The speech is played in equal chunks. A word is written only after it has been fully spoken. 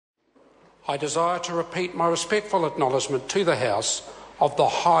I desire to repeat my respectful acknowledgement to the House of the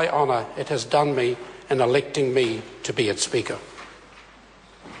high honour it has done me in electing me to be its Speaker.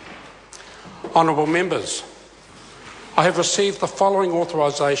 Honourable Members, I have received the following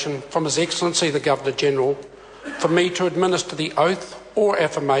authorisation from His Excellency the Governor-General for me to administer the oath or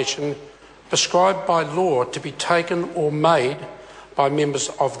affirmation prescribed by law to be taken or made by members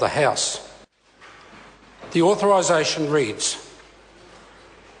of the House. The authorisation reads,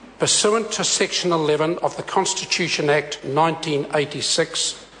 pursuant to Section 11 of the Constitution Act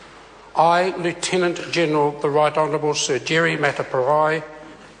 1986, I, Lieutenant General the Right Honourable Sir Jerry Mataparai,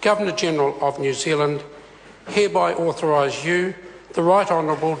 Governor-General of New Zealand, hereby authorise you, the Right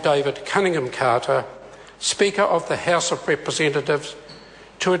Honourable David Cunningham Carter, Speaker of the House of Representatives,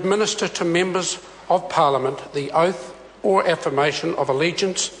 to administer to members of Parliament the oath or affirmation of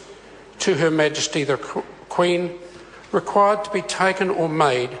allegiance to Her Majesty the Queen, required to be taken or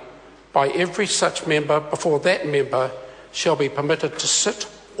made by every such member before that member shall be permitted to sit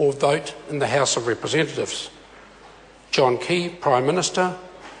or vote in the House of Representatives. John Key, Prime Minister,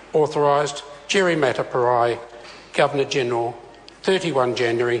 authorised Jerry Mataparai, Governor-General, 31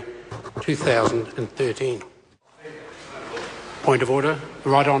 January 2013. Point of order. The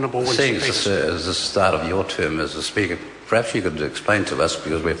Right Honourable Winston Seeing as the start of your term as the Speaker, perhaps you could explain to us,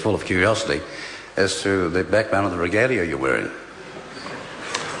 because we're full of curiosity, as to the background of the regalia you're wearing.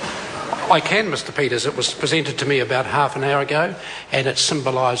 I can, Mr Peters. It was presented to me about half an hour ago, and it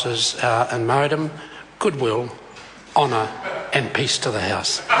symbolises in Maoridom goodwill, honour and peace to the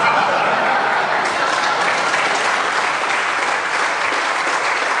House.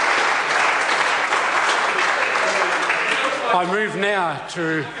 I move now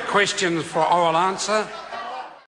to questions for oral answer.